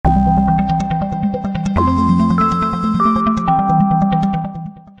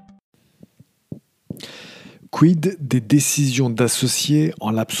Quid des décisions d'associés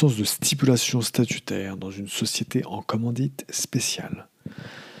en l'absence de stipulation statutaire dans une société en commandite spéciale?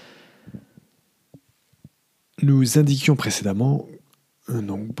 Nous indiquions précédemment,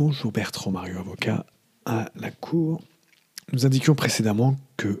 donc bonjour Bertrand Mario, avocat à la Cour. Nous indiquions précédemment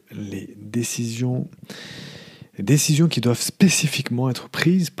que les décisions qui doivent spécifiquement être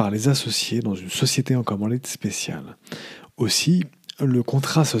prises par les associés dans une société en commandite spéciale. Aussi, le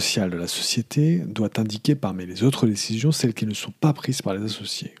contrat social de la société doit indiquer parmi les autres décisions celles qui ne sont pas prises par les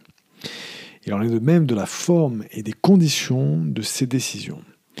associés. Il en est de même de la forme et des conditions de ces décisions.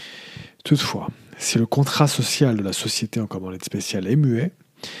 Toutefois, si le contrat social de la société en commandite spéciale est muet,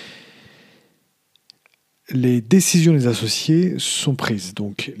 les décisions des associés sont prises.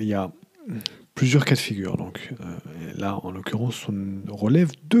 Donc, il y a plusieurs cas de figure. Donc, là, en l'occurrence, on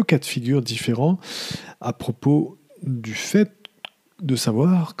relève deux cas de figure différents à propos du fait de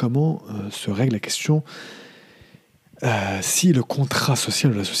savoir comment se règle la question si le contrat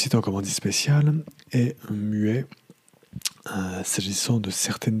social de la société en commandite spéciale est muet s'agissant de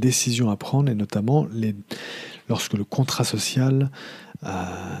certaines décisions à prendre, et notamment lorsque le contrat social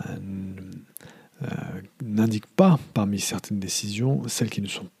n'indique pas parmi certaines décisions celles qui ne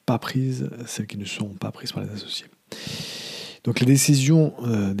sont pas prises par les associés. Donc les décisions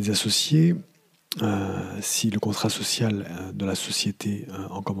des associés, si le contrat social de la société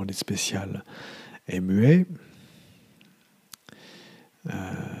en commandite spéciale est muet,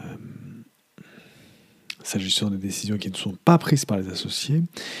 s'agissant des décisions qui ne sont pas prises par les associés,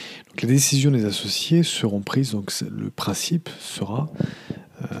 donc les décisions des associés seront prises, donc le principe sera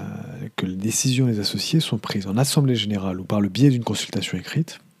que les décisions des associés sont prises en assemblée générale ou par le biais d'une consultation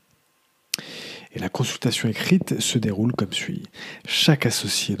écrite. Et la consultation écrite se déroule comme suit. Chaque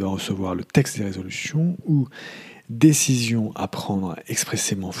associé doit recevoir le texte des résolutions ou décisions à prendre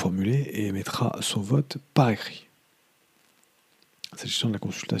expressément formulées et émettra son vote par écrit. S'agissant de la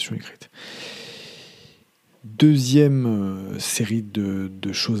consultation écrite. Deuxième série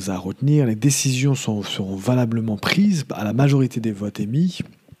de choses à retenir, les décisions seront valablement prises à la majorité des votes émis,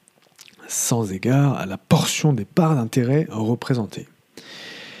 sans égard à la portion des parts d'intérêt représentées.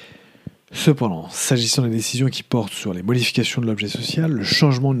 Cependant, s'agissant des décisions qui portent sur les modifications de l'objet social, le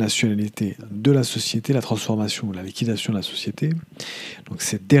changement de nationalité de la société, la transformation ou la liquidation de la société, donc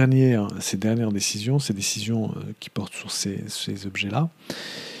ces dernières décisions, ces décisions qui portent sur ces objets-là,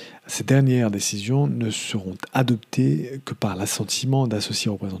 ces dernières décisions ne seront adoptées que par l'assentiment d'associés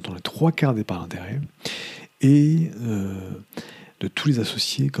représentant les 3/4 des parts d'intérêt et de tous les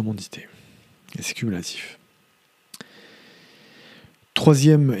associés commandités. Et c'est cumulatif.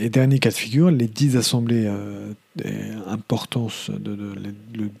 Troisième et dernier cas de figure, les 10 assemblées importance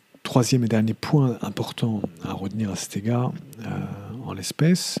le troisième et dernier point important à retenir à cet égard en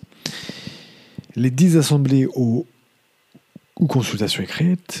l'espèce. Les 10 assemblées ou consultations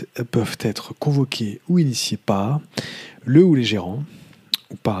écrites peuvent être convoquées ou initiées par le ou les gérants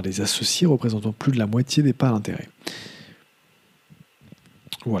ou par des associés représentant plus de la moitié des parts d'intérêt.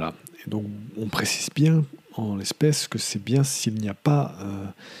 Voilà. Et donc on précise bien en l'espèce que c'est bien s'il n'y a pas...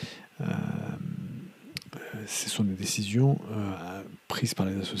 ce sont des décisions prises par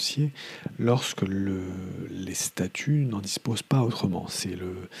les associés lorsque les statuts n'en disposent pas autrement. C'est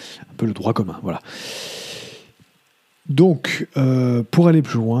un peu le droit commun. Voilà. Donc, pour aller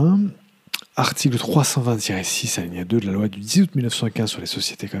plus loin, article 320-6, alinéa 2 de la loi du 10 août 1915 sur les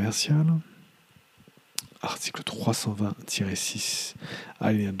sociétés commerciales. Article 320-6,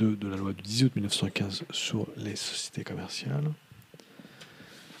 alinéa 2 de la loi du 10 août 1915 sur les sociétés commerciales.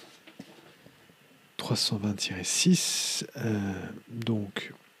 320-6,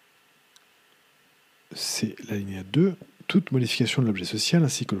 donc c'est l'alinéa 2. Toute modification de l'objet social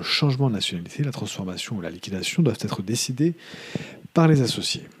ainsi que le changement de nationalité, la transformation ou la liquidation doivent être décidés par les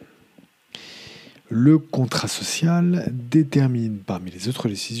associés. Le contrat social détermine parmi les autres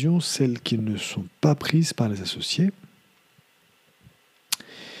décisions celles qui ne sont pas prises par les associés.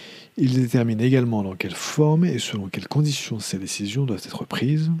 Il détermine également dans quelle forme et selon quelles conditions ces décisions doivent être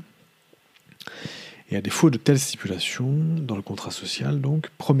prises. Et à défaut de telles stipulations dans le contrat social, donc,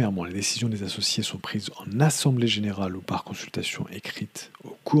 premièrement, les décisions des associés sont prises en assemblée générale ou par consultation écrite,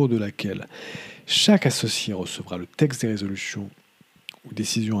 au cours de laquelle chaque associé recevra le texte des résolutions ou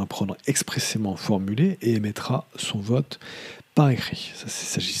décisions à prendre expressément formulées et émettra son vote par écrit. Ça, c'est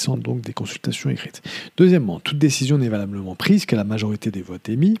s'agissant donc des consultations écrites. Deuxièmement, toute décision n'est valablement prise qu'à la majorité des votes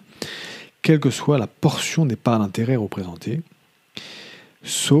émis, quelle que soit la portion des parts d'intérêt représentées,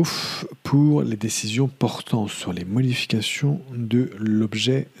 sauf pour les décisions portant sur les modifications de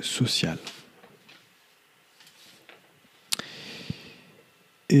l'objet social.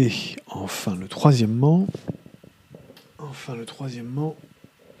 Et enfin, le troisièmement, Enfin, le troisièmement,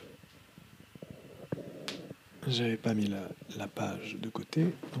 j'avais pas mis la page de côté.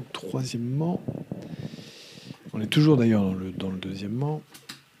 Donc, troisièmement, on est toujours d'ailleurs dans le deuxièmement.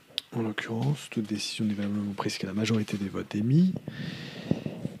 En l'occurrence, toute décision d'évaluation prise qu'à la majorité des votes émis,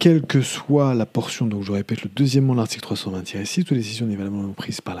 quelle que soit la portion, donc je répète le deuxièmement de l'article 320-6, toute décision d'évaluation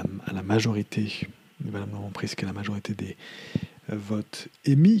prise par la majorité, prise qu'à la majorité des votes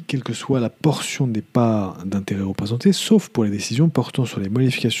émis, quelle que soit la portion des parts d'intérêt représentées, sauf pour les décisions portant sur les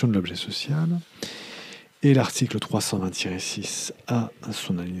modifications de l'objet social. Et l'article 320-6 a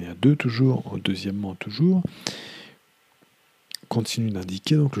son alinéa 2, toujours, deuxièmement toujours, continue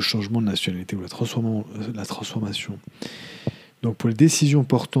d'indiquer donc le changement de nationalité ou la transformation. Donc pour les décisions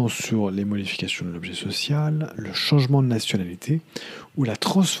portant sur les modifications de l'objet social, le changement de nationalité ou la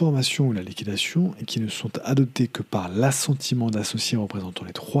transformation ou la liquidation, et qui ne sont adoptées que par l'assentiment d'associés représentant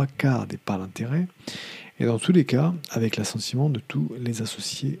les 3/4 des parts d'intérêt, et dans tous les cas avec l'assentiment de tous les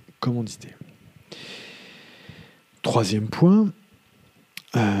associés commandités. Troisième point,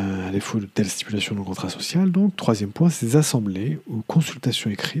 à défaut de telles stipulations de contrat social, donc, troisième point, ces assemblées ou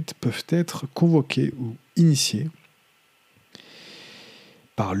consultations écrites peuvent être convoquées ou initiées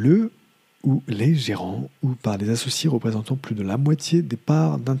par le ou les gérants ou par des associés représentant plus de la moitié des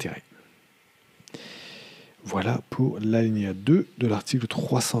parts d'intérêt. Voilà pour l'alinéa 2 de l'article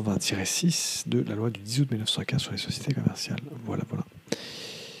 320-6 de la loi du 10 août 1915 sur les sociétés commerciales. Voilà.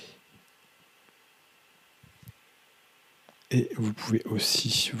 Et vous pouvez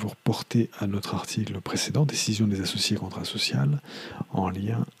aussi vous reporter à notre article précédent, décision des associés et contrat social, en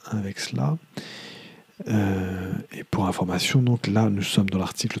lien avec cela. Et pour information, donc là, nous sommes dans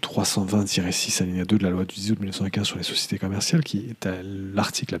l'article 320-6 alinéa 2 de la loi du 10 août 1915 sur les sociétés commerciales, qui est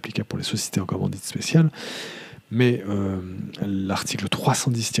l'article applicable pour les sociétés en commandite spéciale. Mais l'article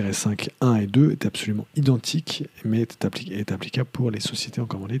 310-5, 1 et 2 est absolument identique, mais est applicable pour les sociétés en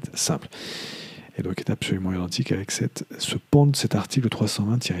commandite simple. Et donc est absolument identique avec ce pan de cet article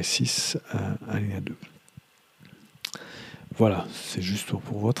 320-6 alinéa 2. Voilà, c'est juste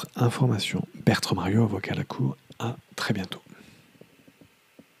pour votre information. Bertrand Mariot, avocat à la Cour, à très bientôt.